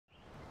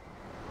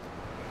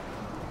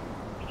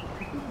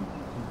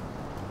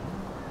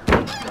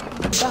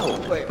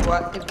Empower? Wait,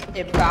 what?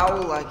 Empower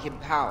like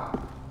empower?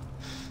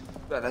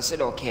 But that's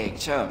an archaic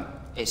term.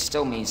 It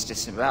still means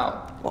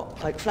disavow.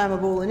 What, like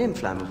flammable and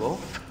inflammable?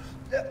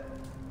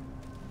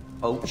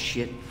 Oh,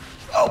 shit.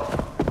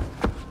 Oh!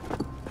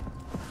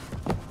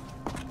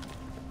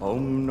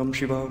 Om Nam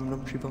Shiva, Om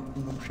Nam Shiva, Om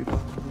Nam Shiva.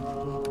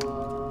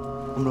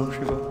 Om Nam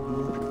Shiva,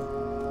 Om Nam Shiva.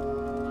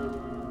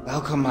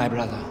 Welcome, my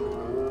brother.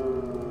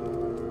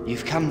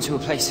 You've come to a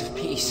place of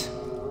peace,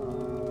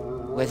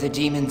 where the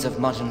demons of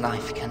modern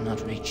life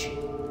cannot reach you.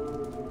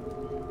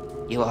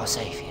 You are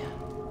safe here.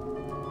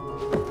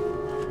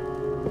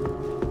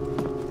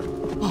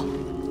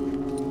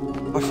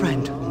 Our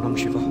friend, Om Nam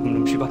Shiva, Om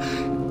Nam Shiva,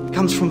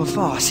 comes from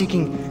afar,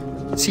 seeking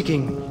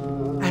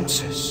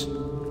answers.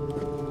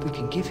 We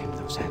can give him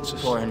those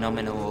answers. For a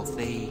nominal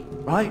fee.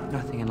 Right?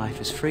 Nothing in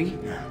life is free.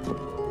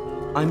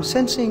 I'm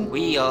sensing...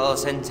 We are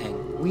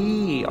sensing.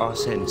 We are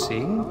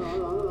sensing...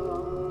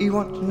 You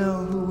want to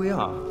know who we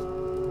are?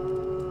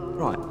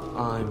 Right,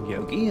 I'm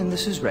Yogi, and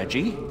this is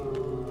Reggie.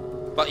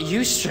 But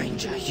you,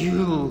 stranger,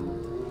 you're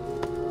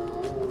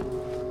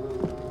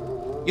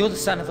the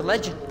son of a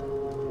legend.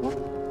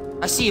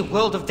 I see a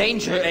world of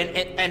danger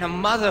and a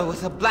mother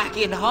with a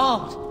blackened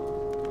heart.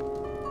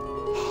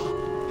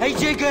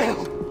 Ajay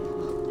Gale!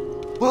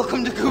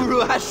 Welcome to Guru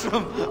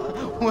Ashram.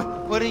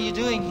 What are you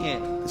doing here?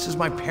 This is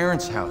my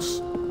parents' house.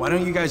 Why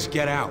don't you guys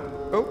get out?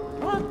 Oh,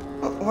 what?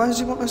 Why does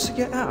he want us to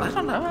get out? I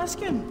don't know, ask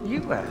him.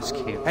 You ask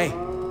him. Hey,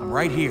 I'm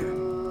right here.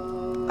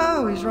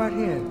 Oh, he's right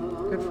here.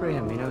 Good for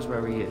him, he knows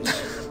where he is.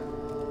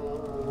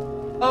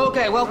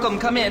 Okay, welcome,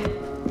 come in.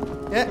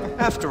 Yeah,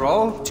 after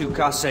all, two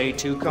casse.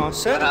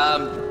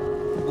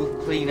 We'll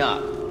clean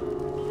up.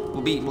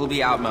 We'll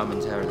be out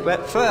momentarily.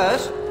 But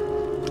first,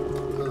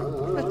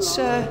 let's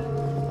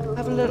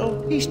have a little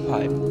peace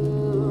pipe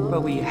where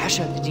we hash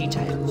out the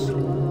details.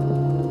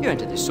 You're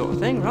into this sort of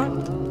thing, right?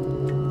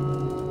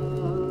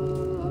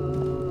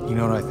 You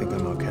know what, I think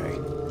I'm okay.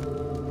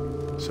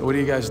 So what are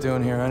you guys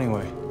doing here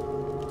anyway?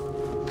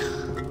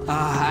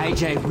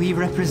 Ajay, we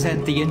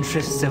represent the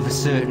interests of a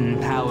certain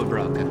power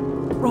broker.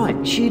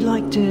 Right, she'd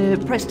like to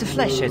press the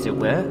flesh, as it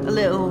were. A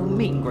little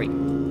meet and greet.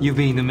 You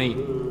mean the meat?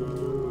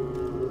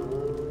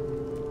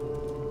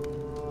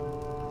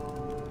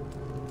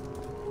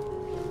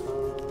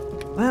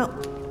 Well,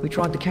 we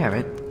tried the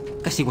carrot.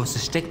 Guess he wants to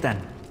stick then.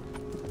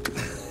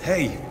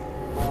 Hey!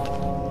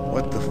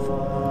 What the fuck?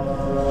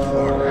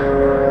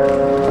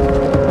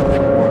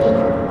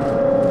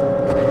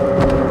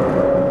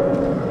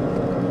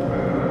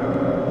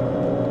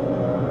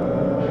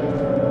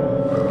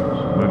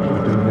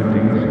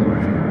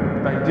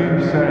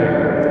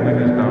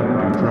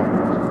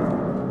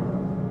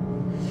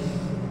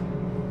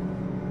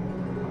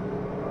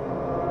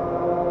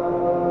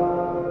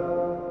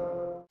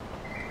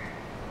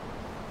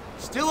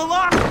 Still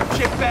alive,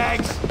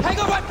 shitbags! Hang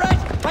on, my friend!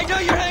 I know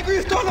you're angry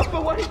with Donald,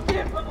 but what he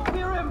did,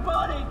 we're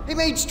embodied! He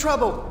means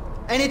trouble.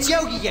 And it's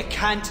Yogi, you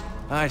cunt.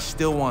 I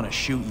still want to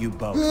shoot you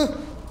both.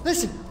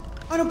 Listen,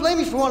 I don't blame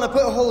you for wanting to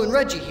put a hole in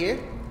Reggie here.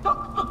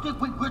 Look,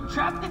 we're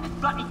trapped in this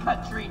bloody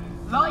country.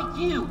 Like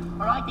you,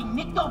 or I think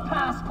nicked our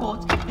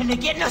passports, And they're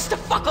getting us to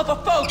fuck over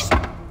folks!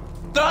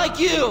 Like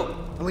you!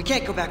 And we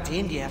can't go back to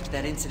India after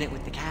that incident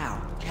with the cow.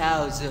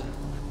 Cows,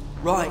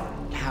 Right,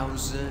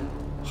 cows,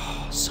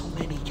 oh, so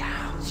many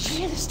cows.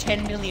 Shit, there's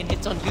 10 million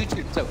hits on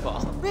YouTube so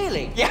far.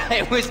 Really? Yeah,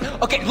 it was...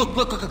 Okay, look.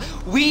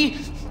 We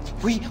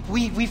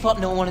thought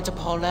no one wanted to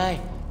parlay.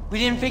 We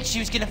didn't think she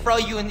was gonna throw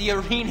you in the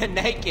arena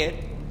naked.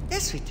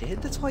 Yes, we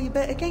did. That's why you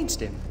bet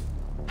against him.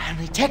 I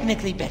only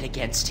technically bet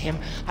against him.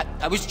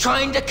 I was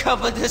trying to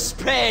cover the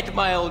spread,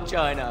 my old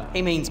China.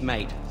 He means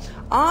mate.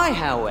 I,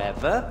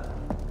 however,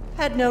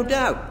 had no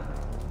doubt.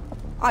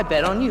 I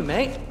bet on you,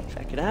 mate.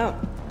 Check it out.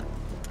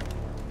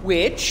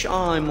 Which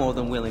I'm more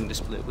than willing to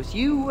split with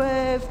you,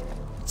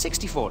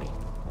 60-40.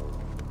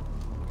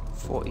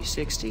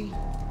 40-60.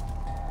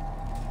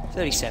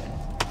 37.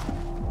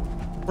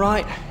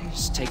 Right,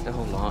 just take the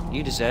whole lot.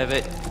 You deserve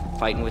it.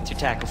 Fighting with your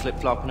tackle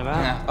flip-flopping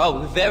about. Yeah. Oh,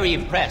 we're very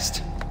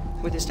impressed.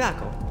 With his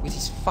tackle? With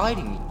his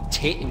fighting,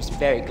 he was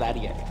very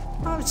gladiator.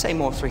 I would say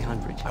more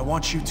 300. I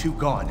want you two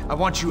gone. I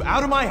want you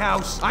out of my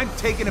house. I'm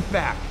taking it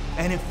back.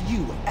 And if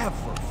you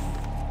ever...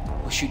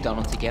 We'll shoot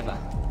Donald together.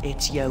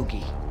 It's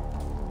Yogi.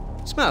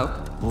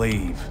 Smoke?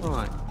 leave. All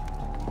right.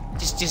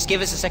 Just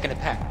give us a second to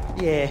pack.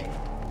 Yeah,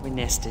 we're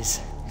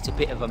nesters. It's a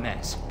bit of a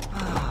mess.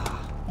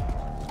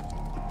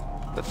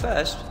 But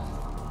first...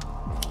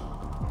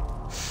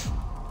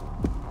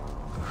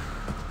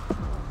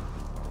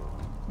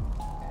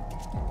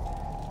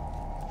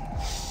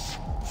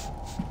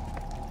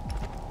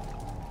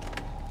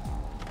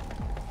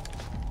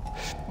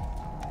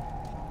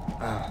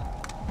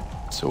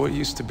 So what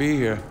used to be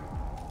here?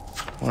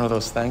 One of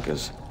those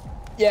thankers?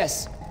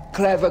 Yes,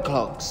 clever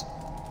clogs.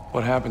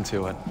 What happened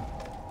to it?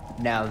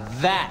 Now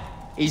that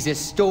is a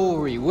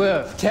story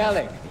worth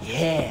telling.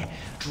 Yeah,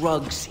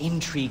 drugs,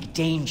 intrigue,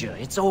 danger,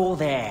 it's all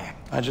there.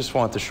 I just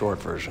want the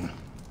short version.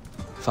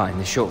 Fine,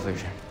 the short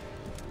version.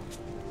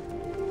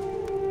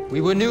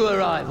 We were new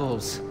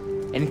arrivals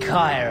in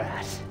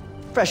Kairat.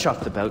 Fresh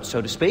off the boat,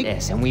 so to speak.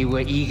 Yes, and we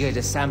were eager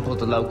to sample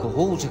the local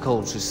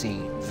horticulture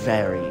scene.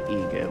 Very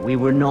eager. We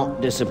were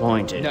not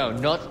disappointed. No,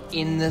 not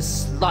in the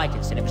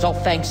slightest. And it was all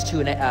thanks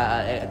to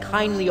a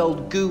kindly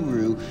old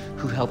guru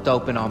who helped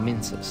open our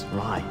minces.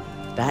 Right.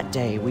 That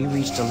day, we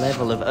reached a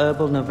level of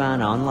herbal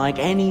nirvana unlike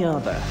any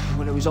other.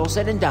 When it was all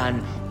said and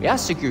done, we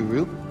asked the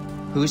guru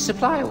who his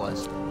supplier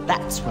was.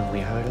 That's when we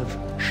heard of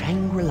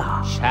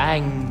Shangri-La.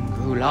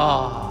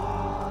 Shangri-La.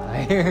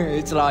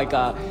 It's like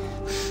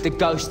the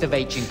ghost of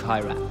ancient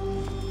Kyrat.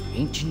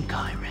 Ancient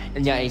Kyrat.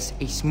 And yeah,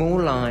 it's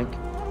more like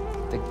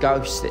the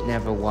ghost that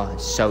never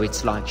was. So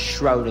it's like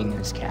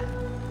Schrodinger's cat.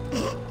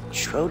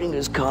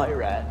 Schrodinger's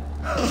Kyrat.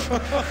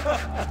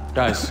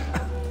 Guys,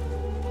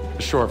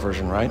 the short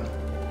version, right?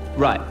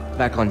 Right,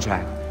 back on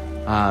track.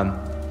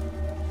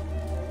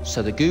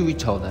 So the guru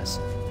told us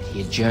that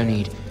he had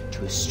journeyed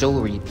to a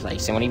storied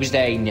place, and when he was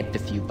there, he nipped a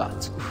few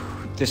buds.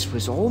 This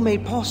was all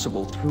made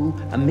possible through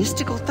a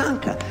mystical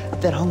tanka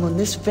that hung on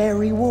this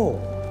very wall.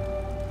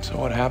 So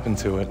what happened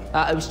to it?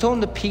 It was torn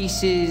to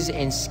pieces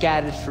and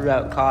scattered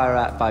throughout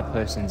Kyrat by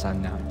persons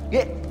unknown.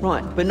 Yeah,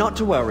 right, but not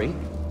to worry.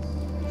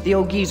 The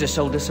old geezer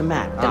sold us a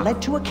map that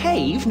led to a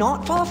cave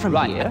not far from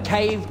here. A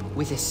cave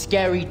with a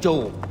scary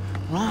door.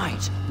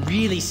 Right,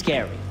 really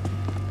scary.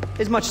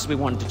 As much as we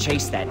wanted to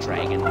chase that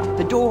dragon,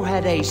 the door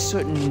had a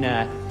certain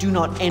do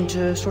not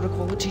enter sort of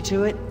quality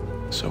to it.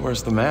 So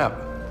where's the map?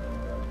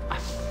 I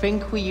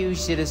think we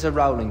used it as a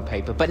rolling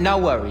paper, but no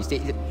worries.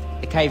 The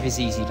cave is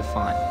easy to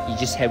find. You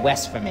just head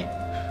west from it.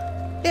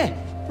 Yeah,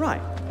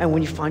 right. And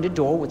when you find a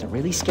door with a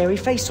really scary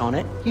face on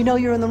it, you know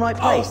you're in the right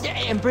place. Oh,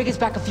 yeah, and bring us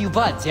back a few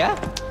buds, yeah?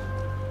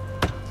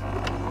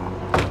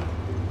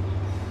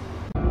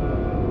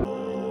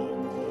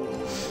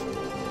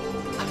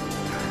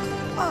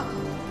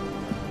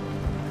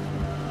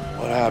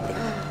 What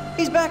happened?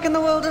 He's back in the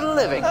world of the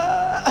living.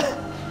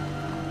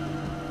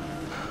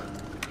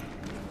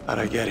 How'd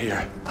I get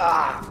here?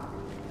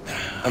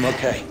 I'm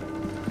okay.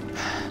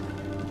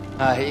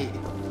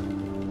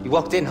 You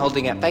walked in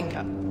holding that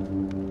banker.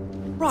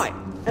 Right,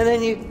 and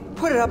then you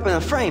put it up in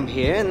a frame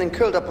here and then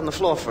curled up on the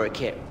floor for a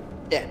kip.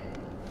 Yeah.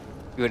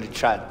 You want to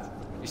try?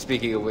 You're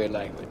speaking a weird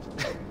language.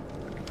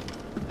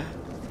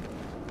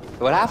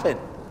 What happened?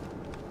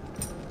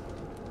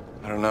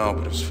 I don't know,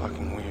 but it was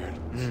fucking weird.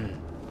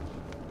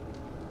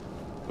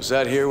 Was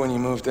that here when you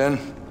moved in?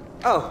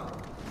 Oh,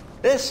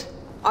 this?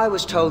 I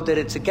was told that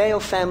it's a Gale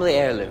family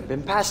heirloom,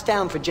 been passed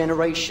down for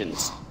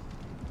generations.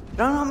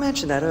 Did I not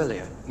mention that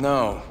earlier?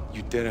 No,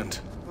 you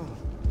didn't.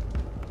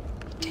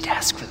 Did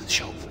ask for the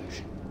short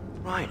version.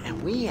 Right,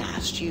 and we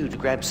asked you to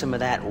grab some of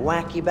that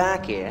wacky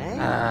backy,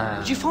 eh?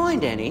 Did you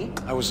find any?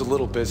 I was a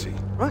little busy.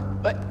 Right,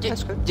 But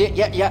that's good.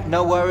 Yeah,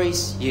 no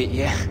worries.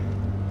 Yeah,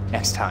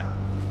 next time.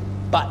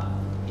 But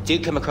you do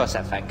come across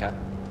that banker,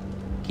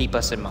 keep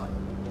us in mind.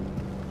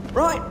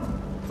 Right,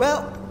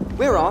 well,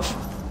 we're off.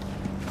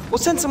 We'll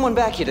send someone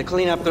back here to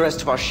clean up the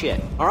rest of our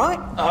shit, all right?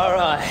 All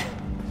right.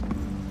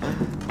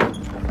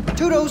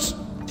 Toodles!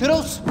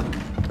 Toodles.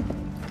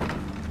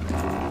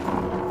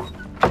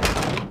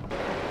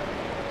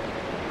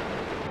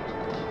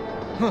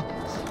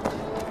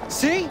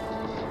 See?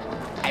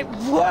 It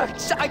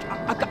worked!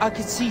 I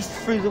could see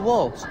through the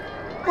walls.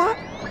 What?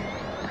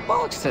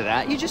 Bollocks to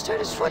that, you just heard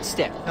his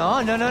footstep. No,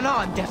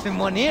 I'm deaf in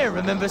one ear.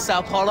 Remember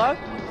Sao Paulo?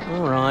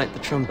 All right, the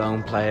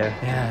trombone player.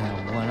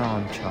 Yeah, the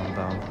one-armed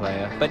trombone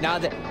player. But now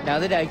that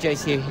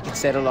Ajay's here, he can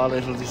settle our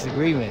little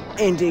disagreement.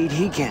 Indeed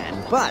he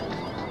can, but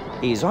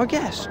he's our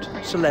guest,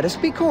 so let us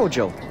be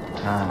cordial.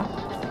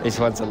 This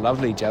one's a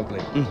lovely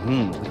jubbly.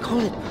 We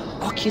call it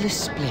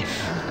Oculus Spliff.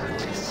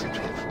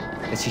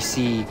 As you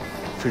see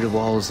through the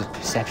walls of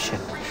perception.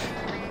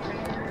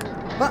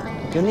 But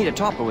you'll need a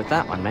topper with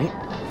that one, mate.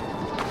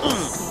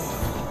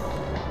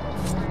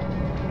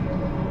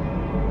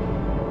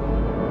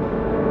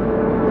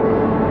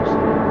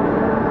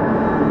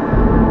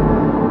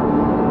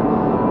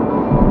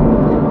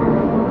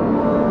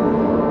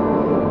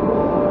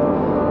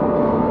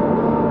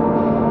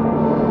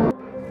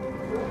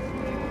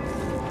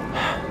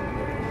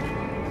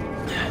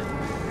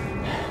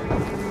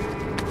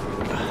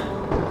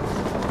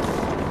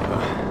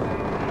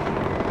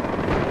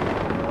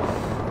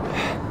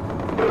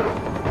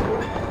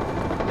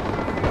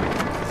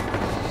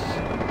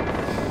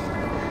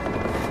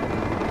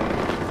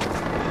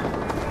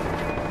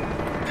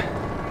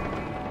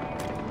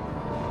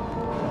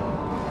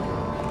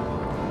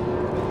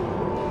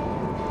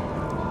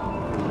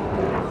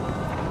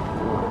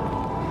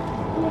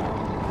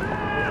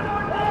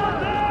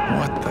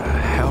 What the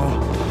hell?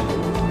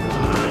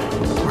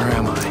 Where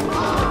am I?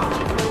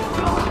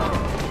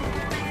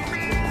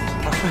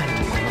 Our friend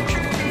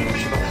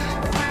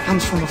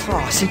comes from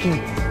afar,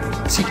 seeking...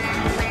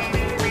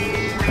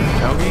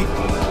 Yogi?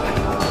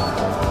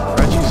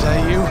 Reggie, is that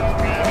you?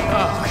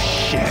 Oh,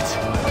 shit.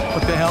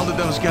 What the hell did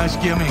those guys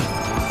give me?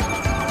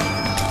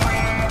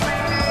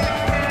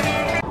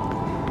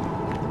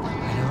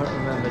 I don't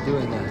remember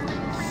doing that.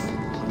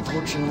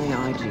 Unfortunately,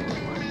 I do.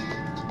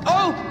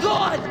 Oh,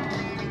 God!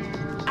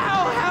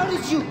 Ow,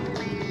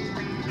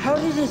 how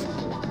did this...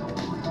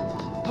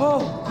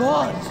 Oh,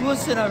 God, it's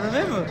worse than I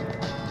remember.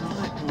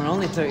 Right, we're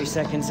only 30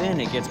 seconds in.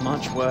 It gets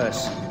much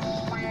worse.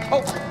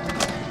 Oh!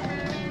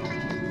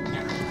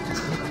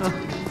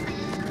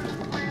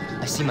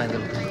 I see my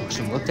little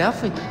concoction worked out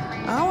for you.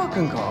 Our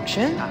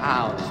concoction?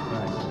 Ours,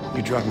 right.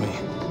 You drugged me.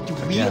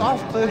 We Again.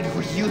 offered,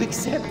 you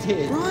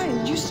accepted. Right,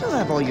 and you still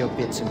have all your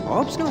bits and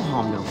bobs. No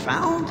harm, no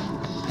foul.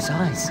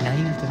 Besides, now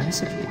you have the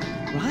recipe.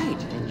 Right,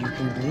 and you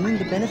can glean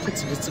the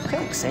benefits of its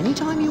effects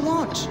anytime you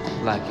want.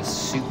 Like a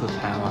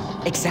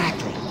superpower.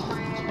 Exactly.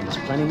 And there's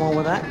plenty more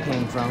where that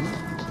came from.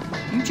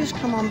 You just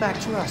come on back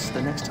to us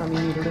the next time you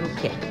need a little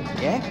kick,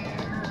 yeah?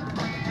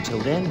 Until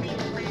then,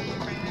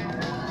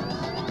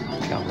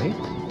 shall we?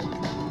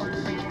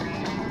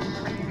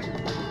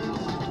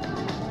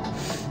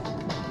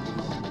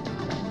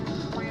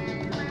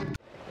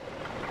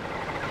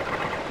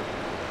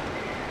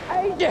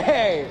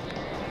 Ajay!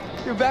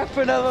 You're back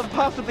for another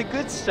puff of the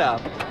good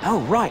stuff. Oh,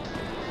 right.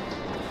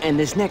 And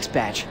this next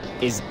batch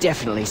is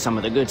definitely some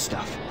of the good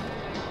stuff.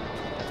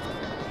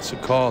 What's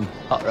it called?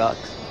 Hot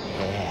rocks.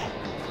 Yeah.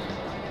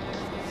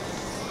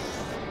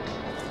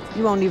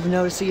 You won't even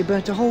notice that you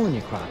burnt a hole in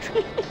your crotch.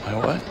 My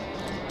what?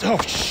 Oh,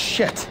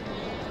 shit!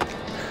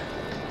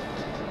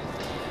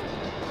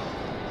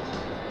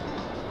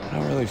 I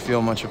don't really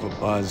feel much of a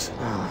buzz.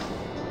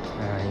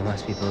 You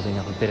must be building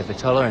up a bit of a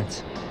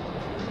tolerance.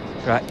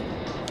 That's right.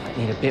 I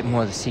need a bit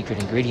more of the secret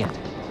ingredient.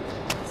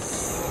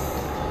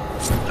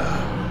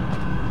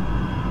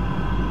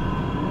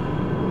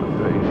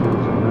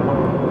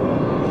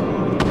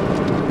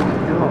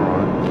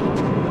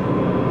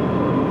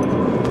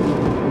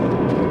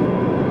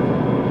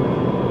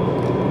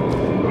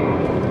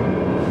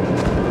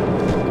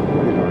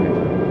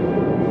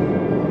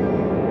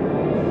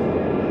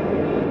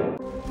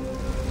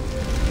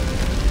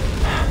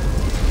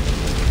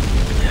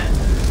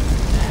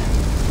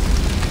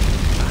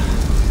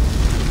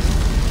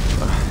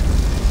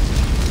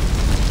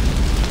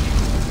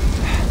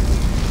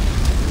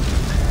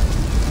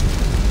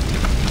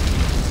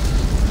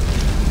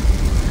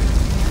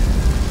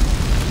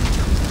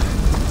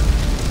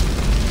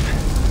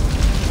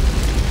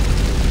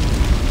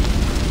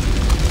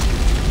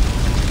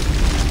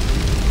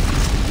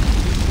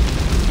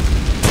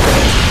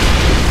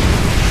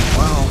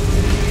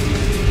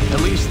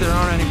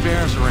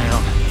 bears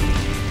around.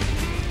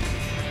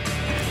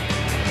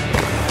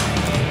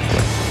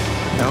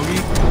 Yogi?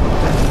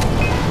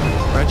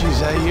 Reggie, is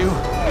that you?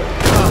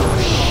 Oh,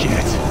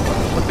 shit.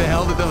 What the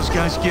hell did those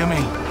guys give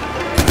me?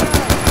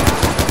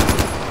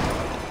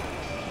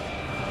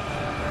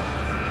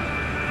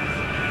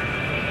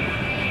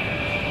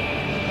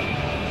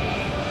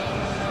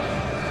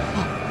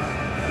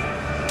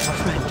 My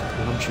friend,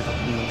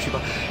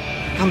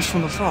 comes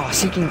from afar,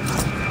 seeking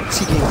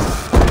answers.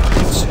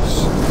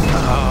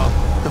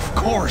 Of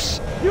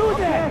course. You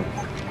there!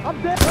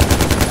 I'm dead!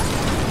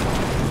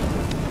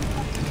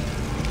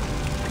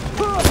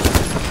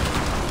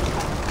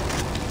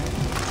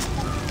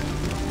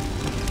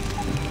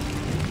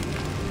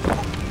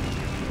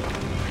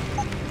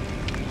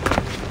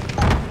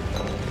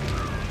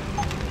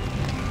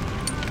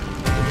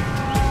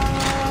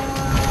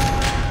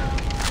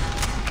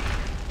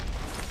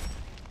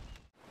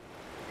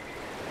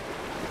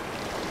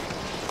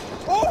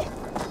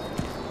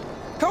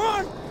 Come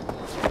on!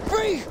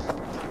 Free!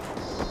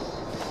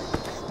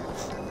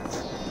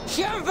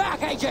 Get back,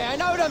 Ajay! I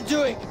know what I'm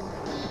doing!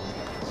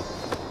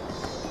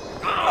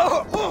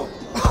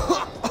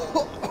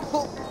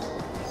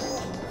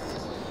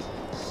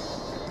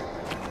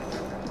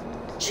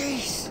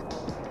 Jeez!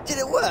 Did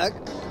it work?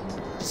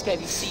 Just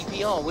gave you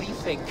CPR, what do you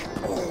think?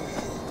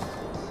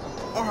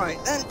 Alright,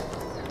 then.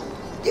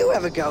 You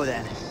have a go,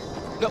 then.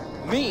 No,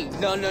 me?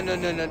 No.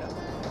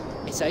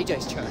 It's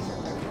AJ's turn.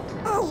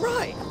 Oh,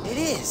 right. It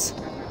is.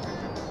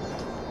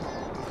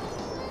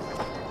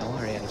 Don't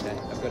worry,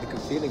 AJ. I've got a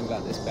good feeling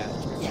about this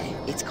badge. Yeah,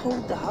 it's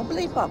called the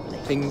Hubbly Bubbly.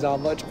 Things are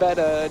much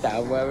better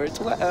down where it's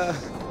wetter.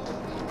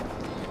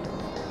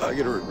 I'm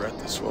gonna regret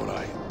this, won't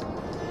I?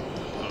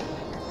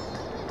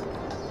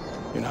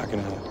 You're not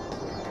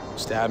gonna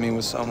stab me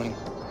with something?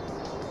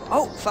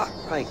 Oh, fuck.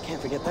 Right,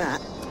 can't forget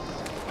that.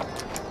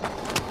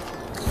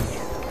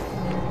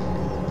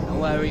 Don't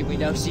worry, we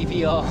know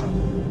CPR.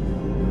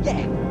 Yeah,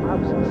 I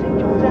was in St.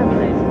 John's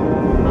ambulance.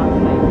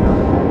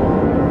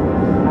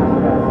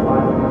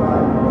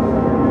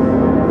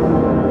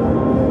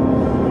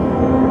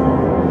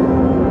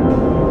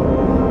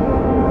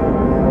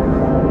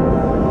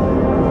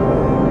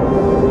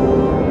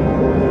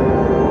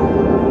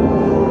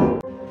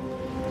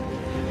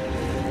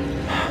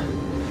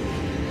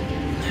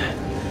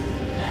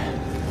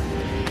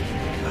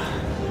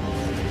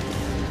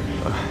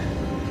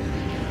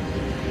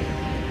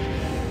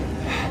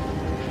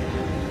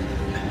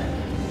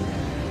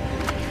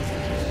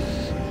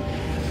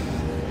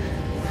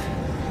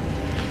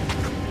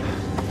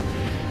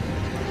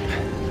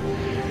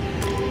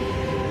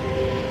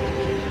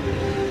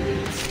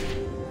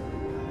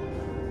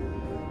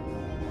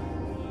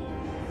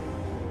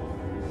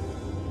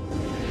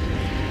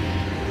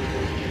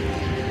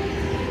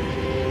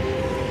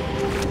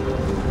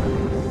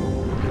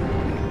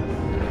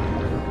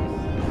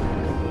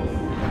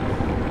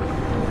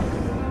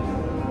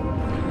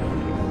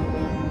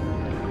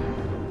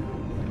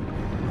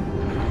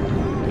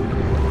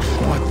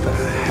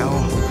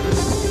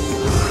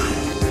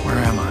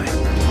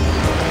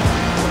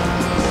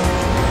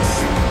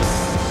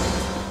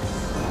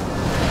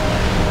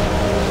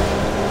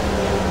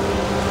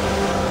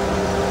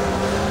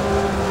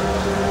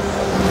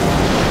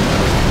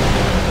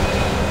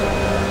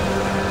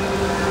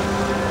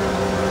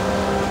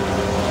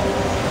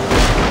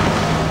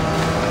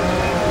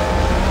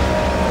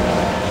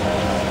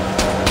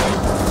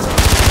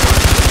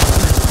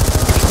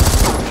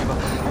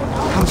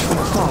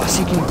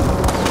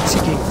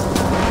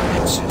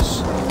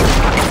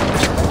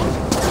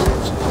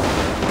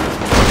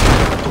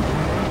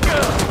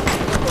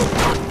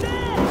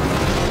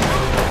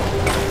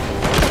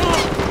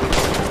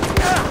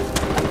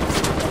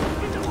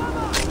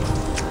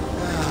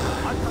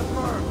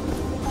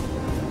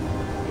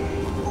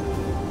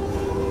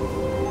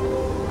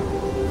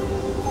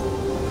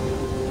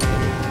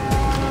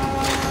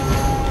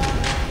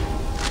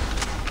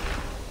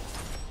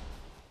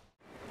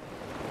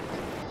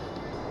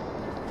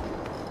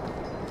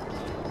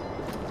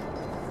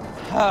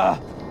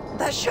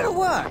 That should have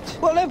worked.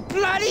 Well, it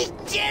bloody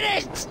did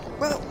it!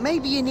 Well,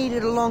 maybe you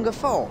needed a longer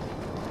fall.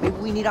 Maybe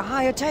we need a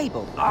higher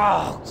table.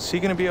 Oh, Is he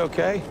gonna be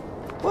okay?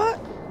 What?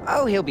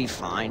 Oh, he'll be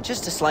fine.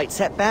 Just a slight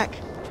setback.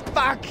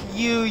 fuck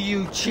you,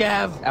 you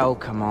chav! Oh,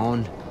 come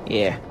on.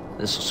 Yeah,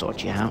 this'll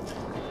sort you out.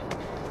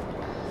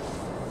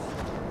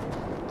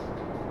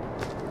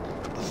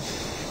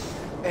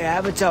 Hey,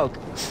 have a dog.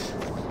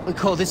 We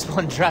call this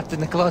one trapped in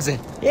the closet.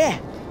 Yeah,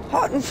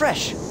 hot and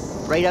fresh.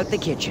 Right out the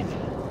kitchen.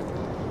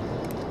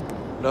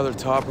 Another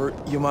topper.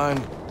 You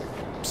mind?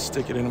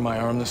 Stick it into my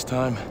arm this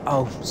time.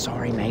 Oh,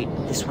 sorry, mate.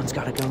 This one's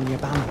gotta go in your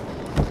bum.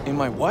 In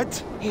my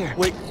what? Here.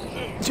 Wait.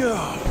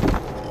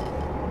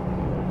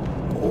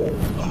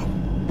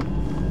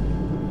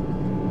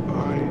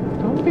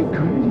 Don't be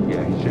greedy,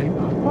 Ajay.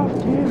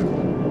 Fuck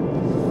you.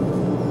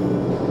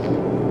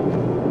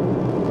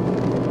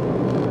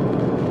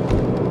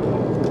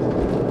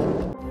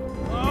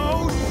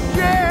 Oh,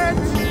 shit!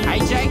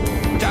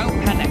 AJ,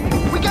 don't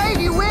panic. We gave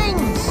you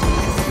wings!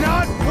 It's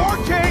not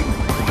working!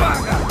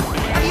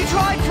 Have you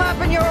tried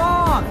flapping your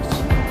arms?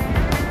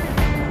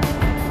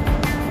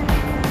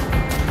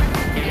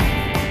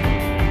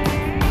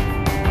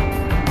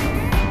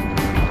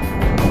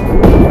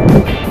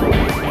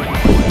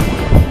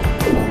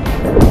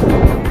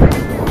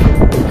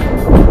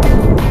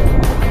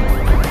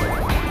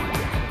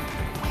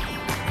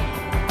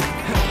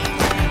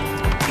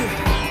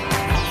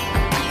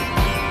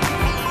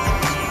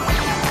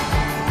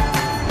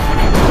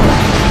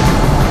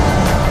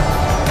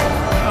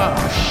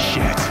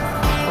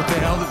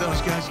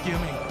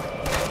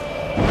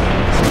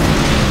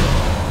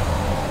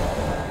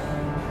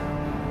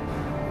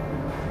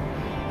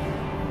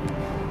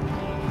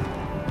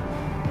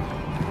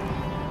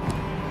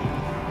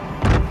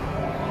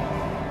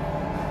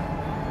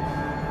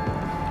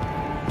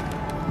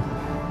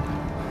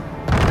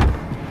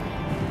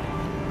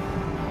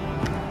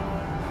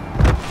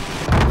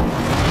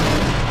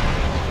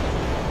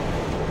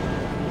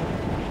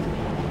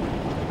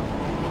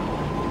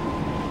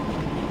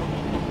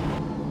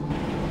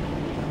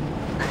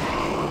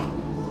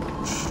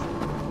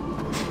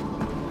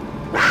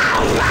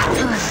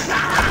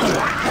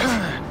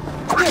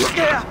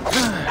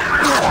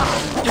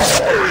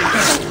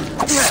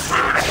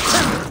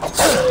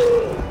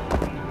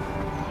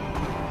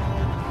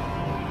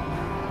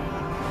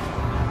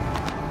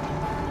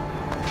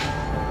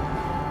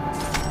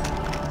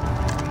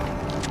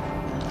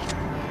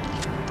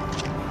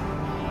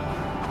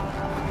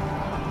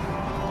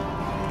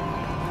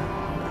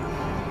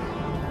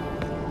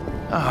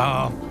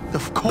 Oh,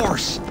 of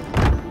course.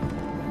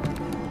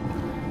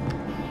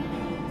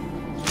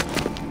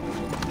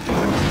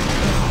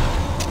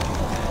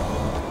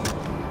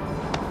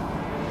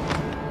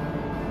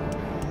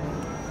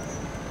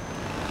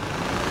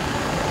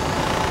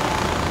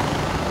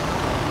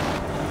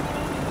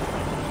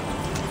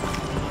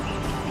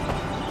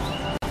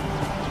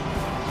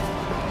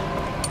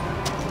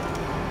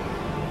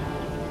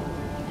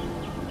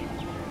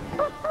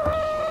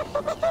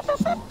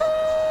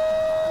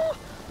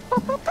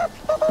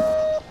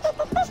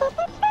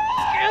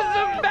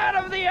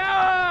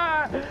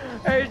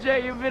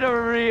 Ajay, you've been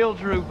a real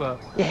trooper.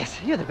 Yes,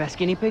 you're the best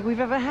guinea pig we've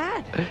ever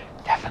had.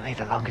 Definitely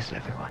the longest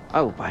living one.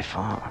 Oh, by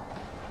far.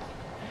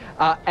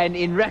 And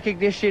in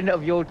recognition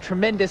of your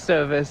tremendous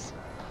service,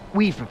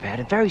 We've prepared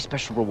a very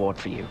special reward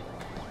for you.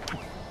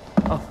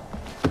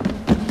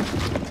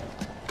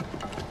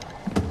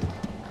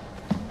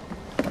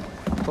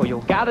 for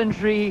your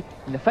gallantry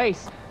in the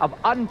face of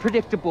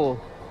unpredictable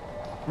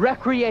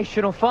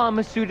recreational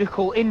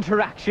pharmaceutical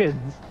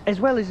interactions, As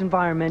well as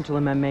environmental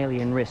and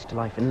mammalian risk to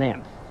life and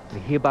limb. we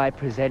hereby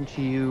present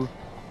to you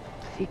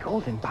the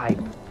golden pipe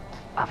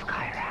of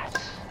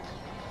Kairat.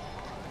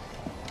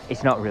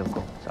 It's not real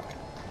gold, sorry.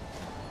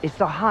 It's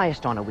the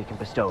highest honor we can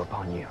bestow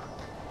upon you.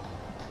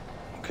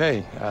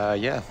 Okay,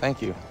 yeah,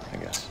 thank you, I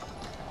guess.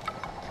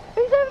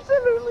 He's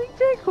absolutely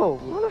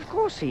tickled. Well, of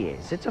course he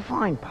is. It's a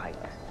fine pipe.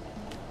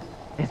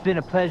 It's been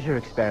a pleasure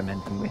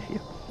experimenting with you.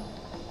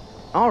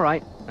 All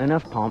right,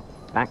 enough pomp.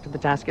 Back to the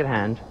task at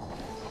hand.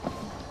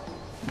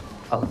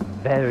 A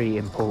very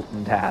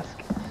important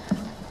task.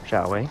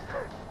 Shall we?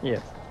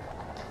 Yes.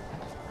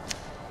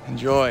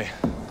 Enjoy.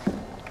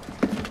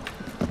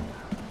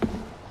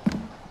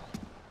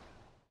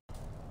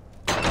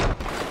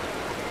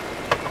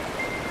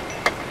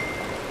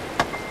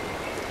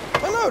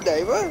 Hello,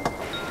 David.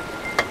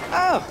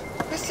 Oh,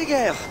 Mr.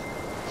 Gale.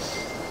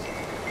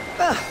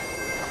 Well,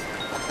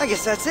 I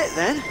guess that's it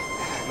then.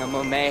 No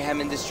more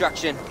mayhem and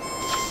destruction.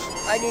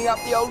 Hanging up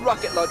the old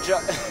rocket launcher.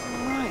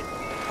 Right.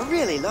 I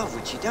really love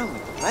what you've done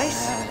with the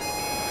place.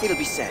 It'll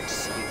be sad to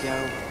see you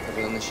go. Put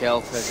it on the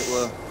shelf, as it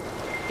were.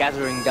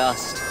 Gathering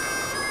dust.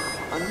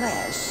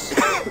 Unless...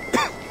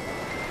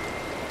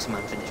 Some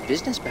unfinished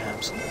business,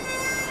 perhaps.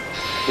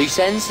 Loose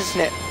ends,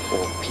 isn't it?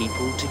 Or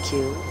people to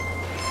kill.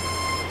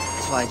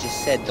 That's what I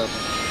just said, Doc.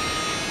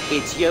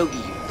 It's Yogi,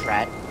 you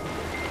prat.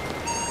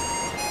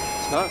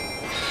 Smoke?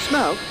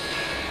 Smoke?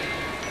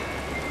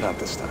 Not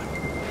this time.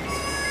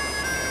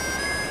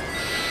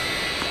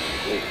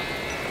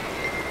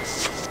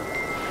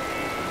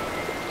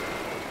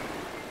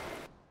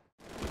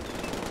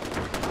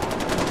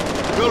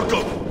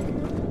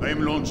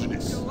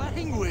 nonsense.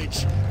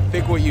 Language! I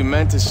think what you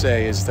meant to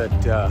say is that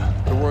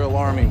the Royal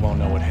Army won't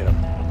know what hit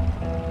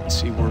them.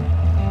 See,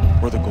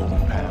 we're the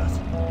Golden Path.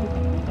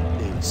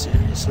 Dude,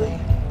 seriously?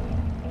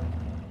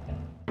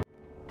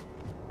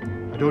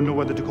 I don't know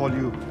whether to call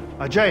you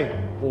Ajay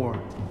or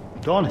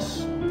Adonis.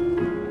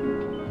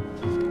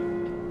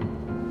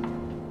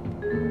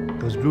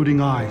 Those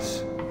brooding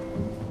eyes,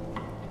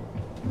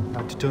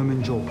 that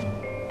determined jaw.